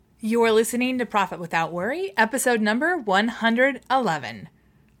You're listening to Profit Without Worry, episode number 111.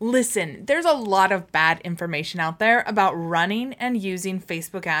 Listen, there's a lot of bad information out there about running and using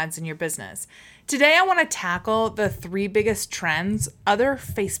Facebook ads in your business. Today, I want to tackle the 3 biggest trends other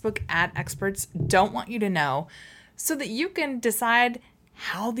Facebook ad experts don't want you to know so that you can decide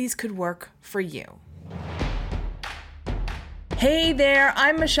how these could work for you. Hey there,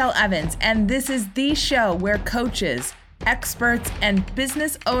 I'm Michelle Evans, and this is the show where coaches, experts, and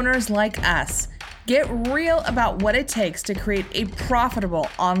business owners like us get real about what it takes to create a profitable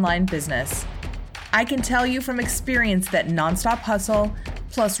online business. I can tell you from experience that nonstop hustle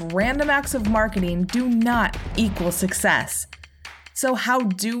plus random acts of marketing do not equal success. So how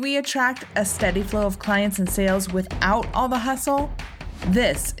do we attract a steady flow of clients and sales without all the hustle?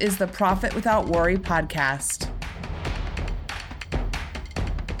 This is the Profit Without Worry podcast.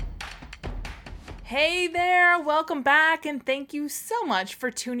 Hey there, welcome back, and thank you so much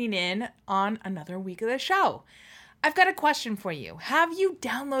for tuning in on another week of the show. I've got a question for you. Have you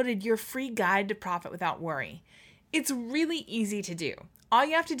downloaded your free guide to Profit Without Worry? It's really easy to do. All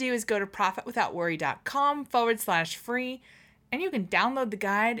you have to do is go to profitwithoutworry.com/free, and you can download the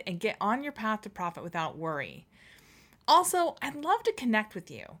guide and get on your path to profit without worry. Also, I'd love to connect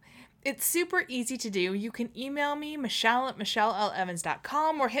with you. It's super easy to do. You can email me,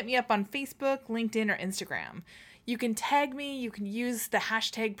 michelle@michelleLevans.com, or hit me up on Facebook, LinkedIn, or Instagram. You can tag me. You can use the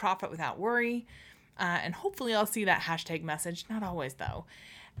hashtag Profit Without Worry, and hopefully I'll see that hashtag message. Not always, though.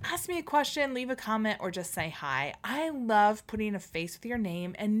 Ask me a question, leave a comment, or just say hi. I love putting a face with your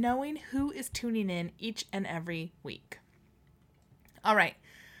name and knowing who is tuning in each and every week. All right,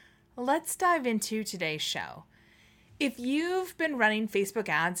 let's dive into today's show. If you've been running Facebook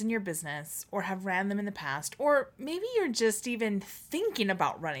ads in your business or have ran them in the past, or maybe you're just even thinking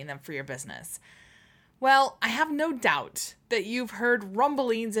about running them for your business, well, I have no doubt that you've heard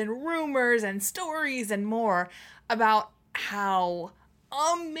rumblings and rumors and stories and more about how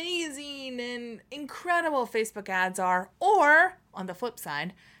amazing and incredible Facebook ads are, or on the flip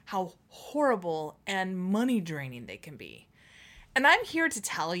side, how horrible and money draining they can be. And I'm here to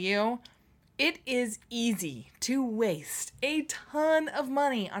tell you, it is easy to waste a ton of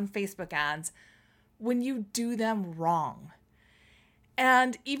money on Facebook ads when you do them wrong.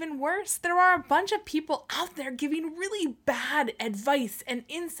 And even worse, there are a bunch of people out there giving really bad advice and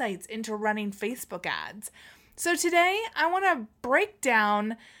insights into running Facebook ads. So today, I want to break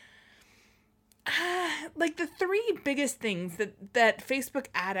down the 3 biggest things that Facebook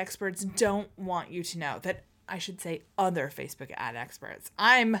ad experts don't want you to know, that I should say other Facebook ad experts.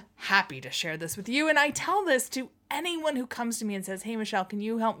 I'm happy to share this with you, and I tell this to anyone who comes to me and says, hey, Michelle, can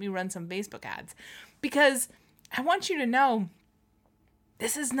you help me run some Facebook ads? Because I want you to know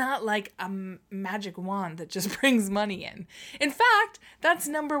this is not like a magic wand that just brings money in. In fact, that's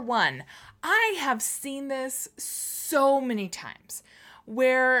number 1. I have seen this so many times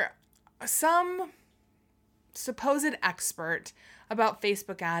where some supposed expert about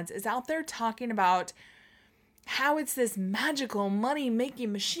Facebook ads is out there talking about how it's this magical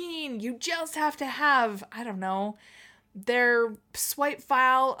money-making machine. You just have to have, their swipe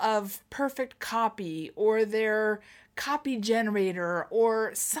file of perfect copy or their copy generator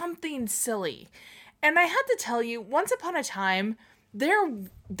or something silly. And I had to tell you, once upon a time,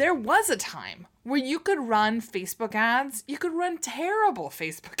 there was a time where you could run Facebook ads. You could run terrible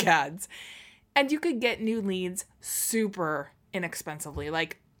Facebook ads, and you could get new leads super inexpensively,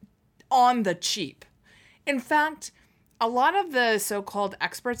 like on the cheap. In fact, a lot of the so-called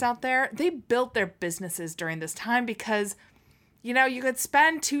experts out there, they built their businesses during this time because, you could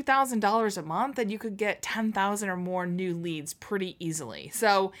spend $2,000 a month and you could get 10,000 or more new leads pretty easily.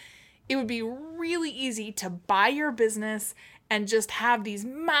 So it would be really easy to buy your business and just have these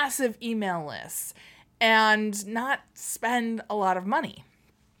massive email lists and not spend a lot of money.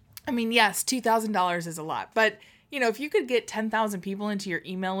 I mean, yes, $2,000 is a lot, but if you could get 10,000 people into your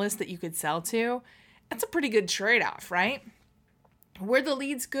email list that you could sell to, that's a pretty good trade-off, right? Were the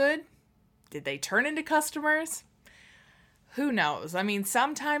leads good? Did they turn into customers? Who knows? I mean,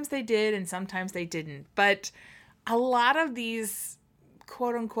 sometimes they did and sometimes they didn't. But a lot of these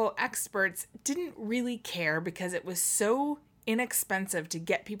quote-unquote experts didn't really care because it was so inexpensive to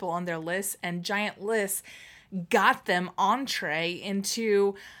get people on their lists, and giant lists got them entree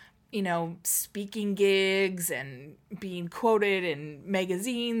into speaking gigs and being quoted in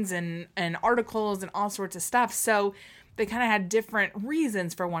magazines and articles and all sorts of stuff. So they kind of had different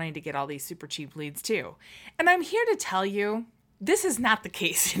reasons for wanting to get all these super cheap leads too. And I'm here to tell you, this is not the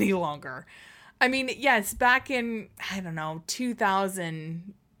case any longer. I mean, yes, back in,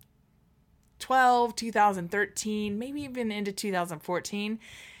 2012, 2013, maybe even into 2014,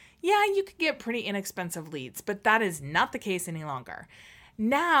 yeah, you could get pretty inexpensive leads, but that is not the case any longer.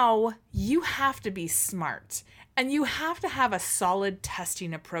 Now you have to be smart and you have to have a solid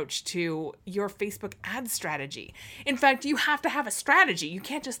testing approach to your Facebook ad strategy. In fact, you have to have a strategy. You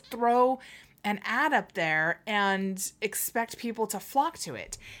can't just throw an ad up there and expect people to flock to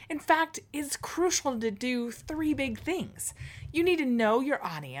it. In fact, it's crucial to do 3 big things. You need to know your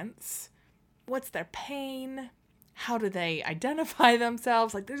audience. What's their pain? How do they identify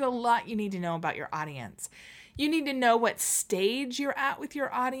themselves? Like, there's a lot you need to know about your audience. You need to know what stage you're at with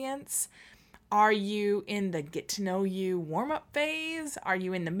your audience. Are you in the get to know you warm-up phase? Are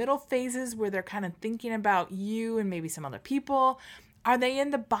you in the middle phases where they're kind of thinking about you and maybe some other people? Are they in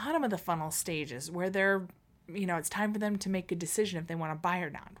the bottom of the funnel stages where they're, it's time for them to make a decision if they want to buy or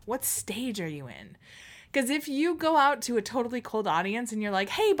not? What stage are you in? Because if you go out to a totally cold audience and you're like,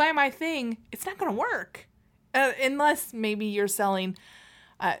 hey, buy my thing, it's not going to work. Unless maybe you're selling.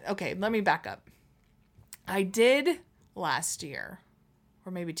 Okay, let me back up. I did last year,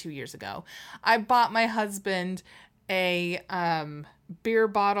 or maybe 2 years ago, I bought my husband a beer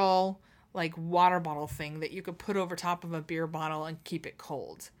bottle, like water bottle thing that you could put over top of a beer bottle and keep it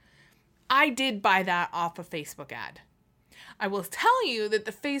cold. I did buy that off a Facebook ad. I will tell you that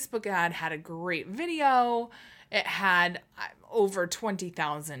the Facebook ad had a great video. It had over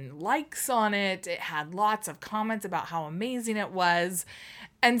 20,000 likes on it. It had lots of comments about how amazing it was.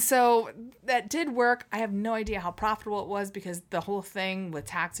 And so that did work. I have no idea how profitable it was because the whole thing with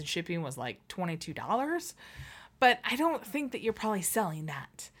tax and shipping was like $22. But I don't think that you're probably selling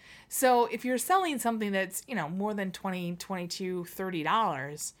that. So if you're selling something that's, more than $20, $22,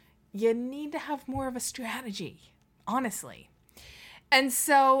 $30, you need to have more of a strategy, honestly. And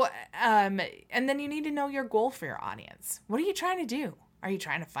so, and then you need to know your goal for your audience. What are you trying to do? Are you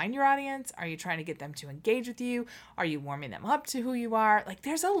trying to find your audience? Are you trying to get them to engage with you? Are you warming them up to who you are? Like,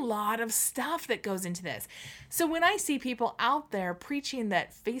 there's a lot of stuff that goes into this. So when I see people out there preaching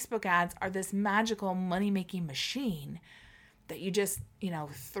that Facebook ads are this magical money-making machine, that you just,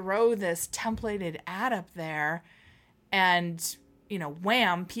 throw this templated ad up there and,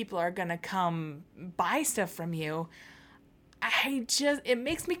 wham, people are going to come buy stuff from you. It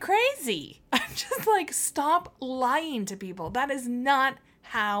makes me crazy. I'm just like, stop lying to people. That is not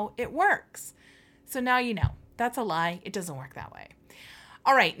how it works. So now you know. That's a lie. It doesn't work that way.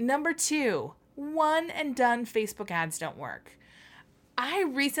 All right, number 2, one and done Facebook ads don't work. I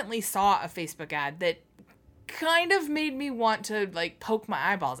recently saw a Facebook ad that kind of made me want to poke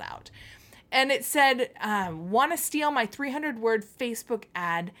my eyeballs out. And it said, want to steal my 300-word Facebook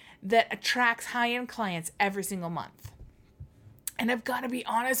ad that attracts high-end clients every single month. And I've got to be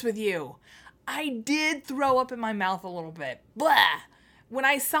honest with you, I did throw up in my mouth a little bit. Blah! When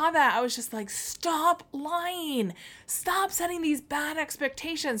I saw that, I was just like, stop lying. Stop setting these bad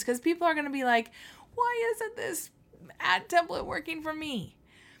expectations, because people are going to be like, why isn't this ad template working for me?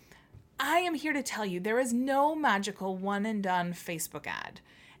 I am here to tell you there is no magical one and done Facebook ad.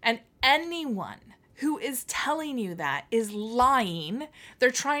 And anyone who is telling you that is lying.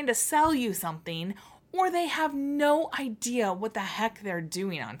 They're trying to sell you something, or they have no idea what the heck they're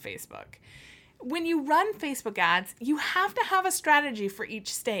doing on Facebook. When you run Facebook ads, you have to have a strategy for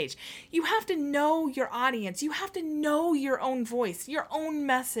each stage. You have to know your audience. You have to know your own voice, your own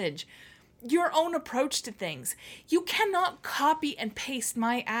message, your own approach to things. You cannot copy and paste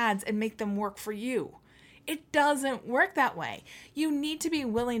my ads and make them work for you. It doesn't work that way. You need to be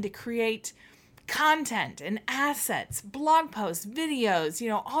willing to create content and assets, blog posts,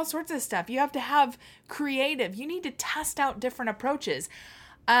 videos, all sorts of stuff. You have to have creative. You need to test out different approaches.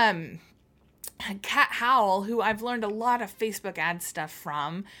 Kat Howell, who I've learned a lot of Facebook ad stuff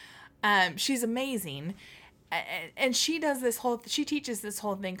from, she's amazing. And she teaches this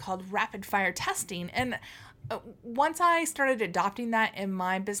whole thing called rapid fire testing. And once I started adopting that in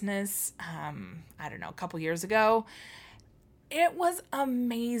my business, a couple years ago, it was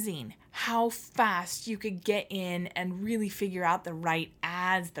amazing how fast you could get in and really figure out the right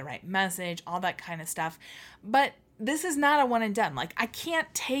ads, the right message, all that kind of stuff. But this is not a one and done. I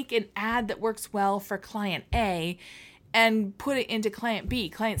can't take an ad that works well for client A and put it into client B,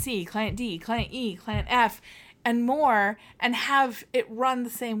 client C, client D, client E, client F, and more, and have it run the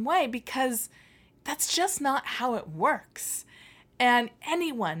same way, because that's just not how it works. And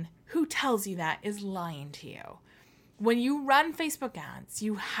anyone who tells you that is lying to you. When you run Facebook ads,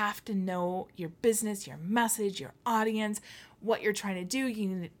 you have to know your business, your message, your audience, what you're trying to do.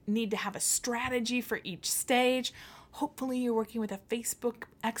 You need to have a strategy for each stage. Hopefully you're working with a Facebook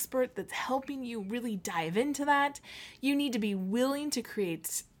expert that's helping you really dive into that. You need to be willing to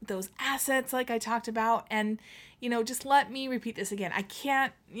create those assets like I talked about. And, just let me repeat this again. I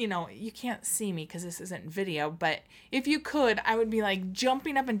can't, you can't see me because this isn't video, but if you could, I would be like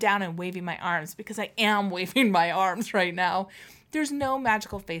jumping up and down and waving my arms, because I am waving my arms right now. There's no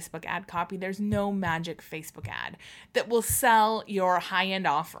magical Facebook ad copy. There's no magic Facebook ad that will sell your high-end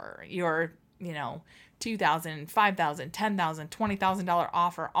offer, your, $2,000, $5,000, $10,000, $20,000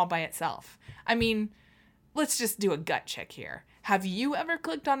 offer all by itself. I mean, let's just do a gut check here. Have you ever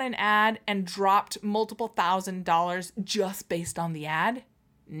clicked on an ad and dropped multiple $1,000s just based on the ad?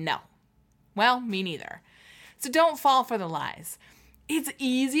 No. Well, me neither. So don't fall for the lies. It's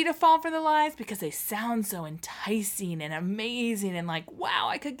easy to fall for the lies because they sound so enticing and amazing and like, wow,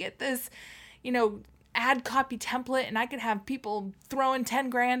 I could get this, ad copy template and I could have people throwing 10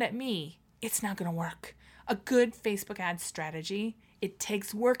 grand at me. It's not going to work. A good Facebook ad strategy, it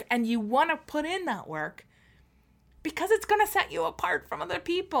takes work, and you want to put in that work because it's going to set you apart from other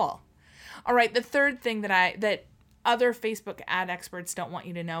people. All right, the third thing that other Facebook ad experts don't want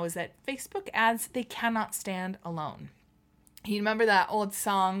you to know is that Facebook ads, they cannot stand alone. You remember that old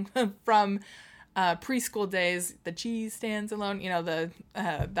song from preschool days, "The cheese stands alone,"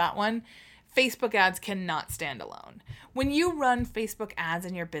 that one? Facebook ads cannot stand alone. When you run Facebook ads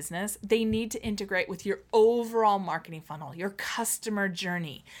in your business, they need to integrate with your overall marketing funnel, your customer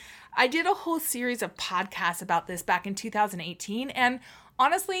journey. I did a whole series of podcasts about this back in 2018, and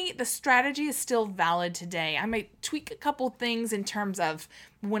honestly, the strategy is still valid today. I might tweak a couple things in terms of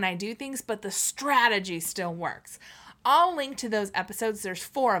when I do things, but the strategy still works. I'll link to those episodes. There's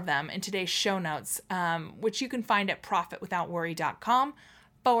 4 of them in today's show notes, which you can find at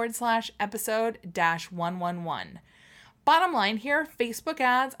profitwithoutworry.com/episode-111. Bottom line here, Facebook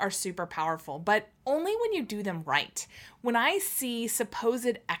ads are super powerful, but only when you do them right. When I see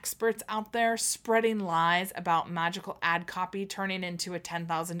supposed experts out there spreading lies about magical ad copy turning into a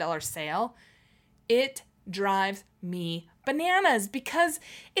 $10,000 sale, it drives me bananas because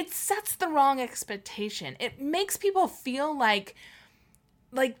it sets the wrong expectation. It makes people feel like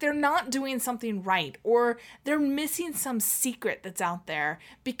they're not doing something right, or they're missing some secret that's out there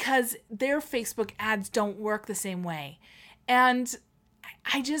because their Facebook ads don't work the same way. And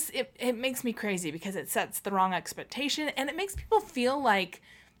it makes me crazy because it sets the wrong expectation and it makes people feel like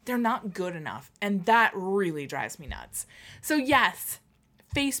they're not good enough. And that really drives me nuts. So yes,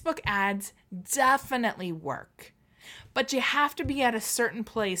 Facebook ads definitely work, but you have to be at a certain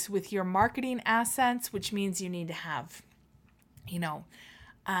place with your marketing assets, which means you need to have,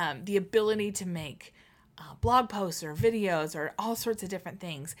 the ability to make blog posts or videos or all sorts of different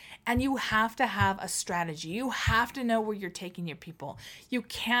things. And you have to have a strategy. You have to know where you're taking your people. You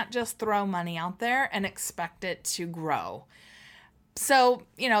can't just throw money out there and expect it to grow. So,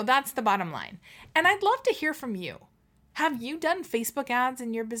 that's the bottom line. And I'd love to hear from you. Have you done Facebook ads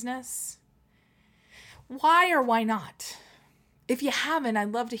in your business? Why or why not? If you haven't,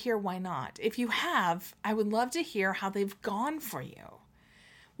 I'd love to hear why not. If you have, I would love to hear how they've gone for you.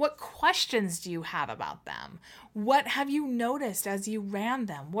 What questions do you have about them? What have you noticed as you ran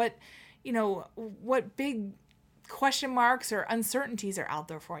them? What big question marks or uncertainties are out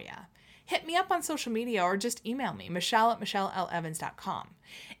there for you? Hit me up on social media or just email me, Michelle@MichelleLEvans.com.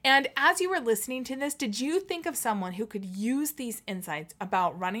 And as you were listening to this, did you think of someone who could use these insights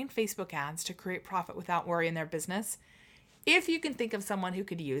about running Facebook ads to create profit without worry in their business? If you can think of someone who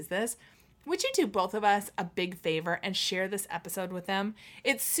could use this, would you do both of us a big favor and share this episode with them?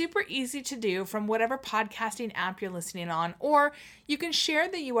 It's super easy to do from whatever podcasting app you're listening on, or you can share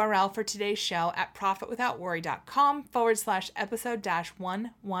the URL for today's show at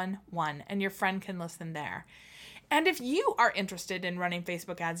profitwithoutworry.com/episode-111, and your friend can listen there. And if you are interested in running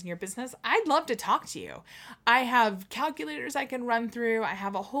Facebook ads in your business, I'd love to talk to you. I have calculators I can run through. I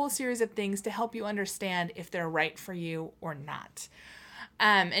have a whole series of things to help you understand if they're right for you or not.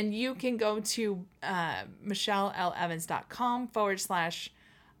 And you can go to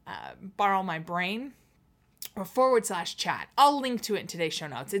MichelleLEvans.com/borrow my brain or /chat. I'll link to it in today's show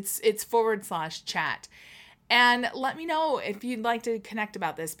notes. It's /chat. And let me know if you'd like to connect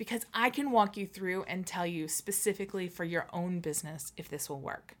about this, because I can walk you through and tell you specifically for your own business if this will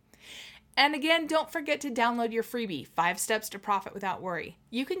work. And again, don't forget to download your freebie, 5 Steps to Profit Without Worry.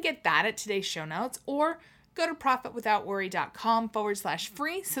 You can get that at today's show notes, or go to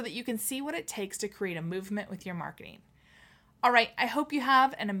profitwithoutworry.com/free so that you can see what it takes to create a movement with your marketing. All right, I hope you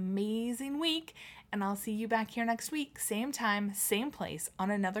have an amazing week, and I'll see you back here next week, same time, same place, on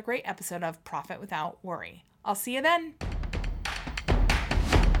another great episode of Profit Without Worry. I'll see you then.